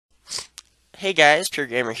Hey guys, Pure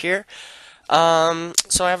Gamer here. So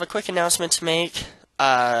I have a quick announcement to make.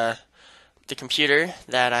 The computer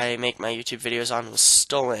that I make my YouTube videos on was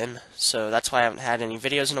stolen, so that's why I haven't had any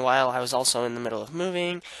videos in a while. I was also in the middle of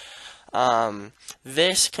moving.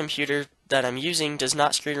 This computer that I'm using does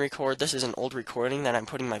not screen record. This is an old recording that I'm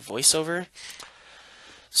putting my voice over.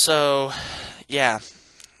 So, yeah,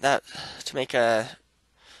 that to make a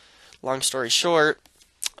long story short,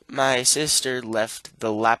 my sister left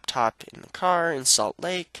the laptop in the car in Salt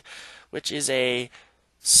Lake, which is a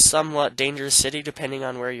somewhat dangerous city depending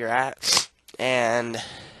on where you're at, and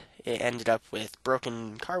it ended up with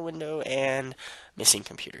broken car window and missing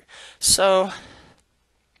computer. So,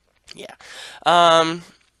 yeah. Um,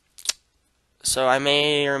 so I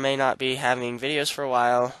may or may not be having videos for a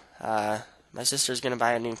while. My sister's gonna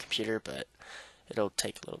buy a new computer, but it'll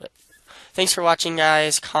take a little bit. Thanks for watching,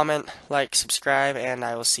 guys. Comment, like, subscribe, and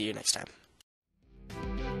I will see you next time.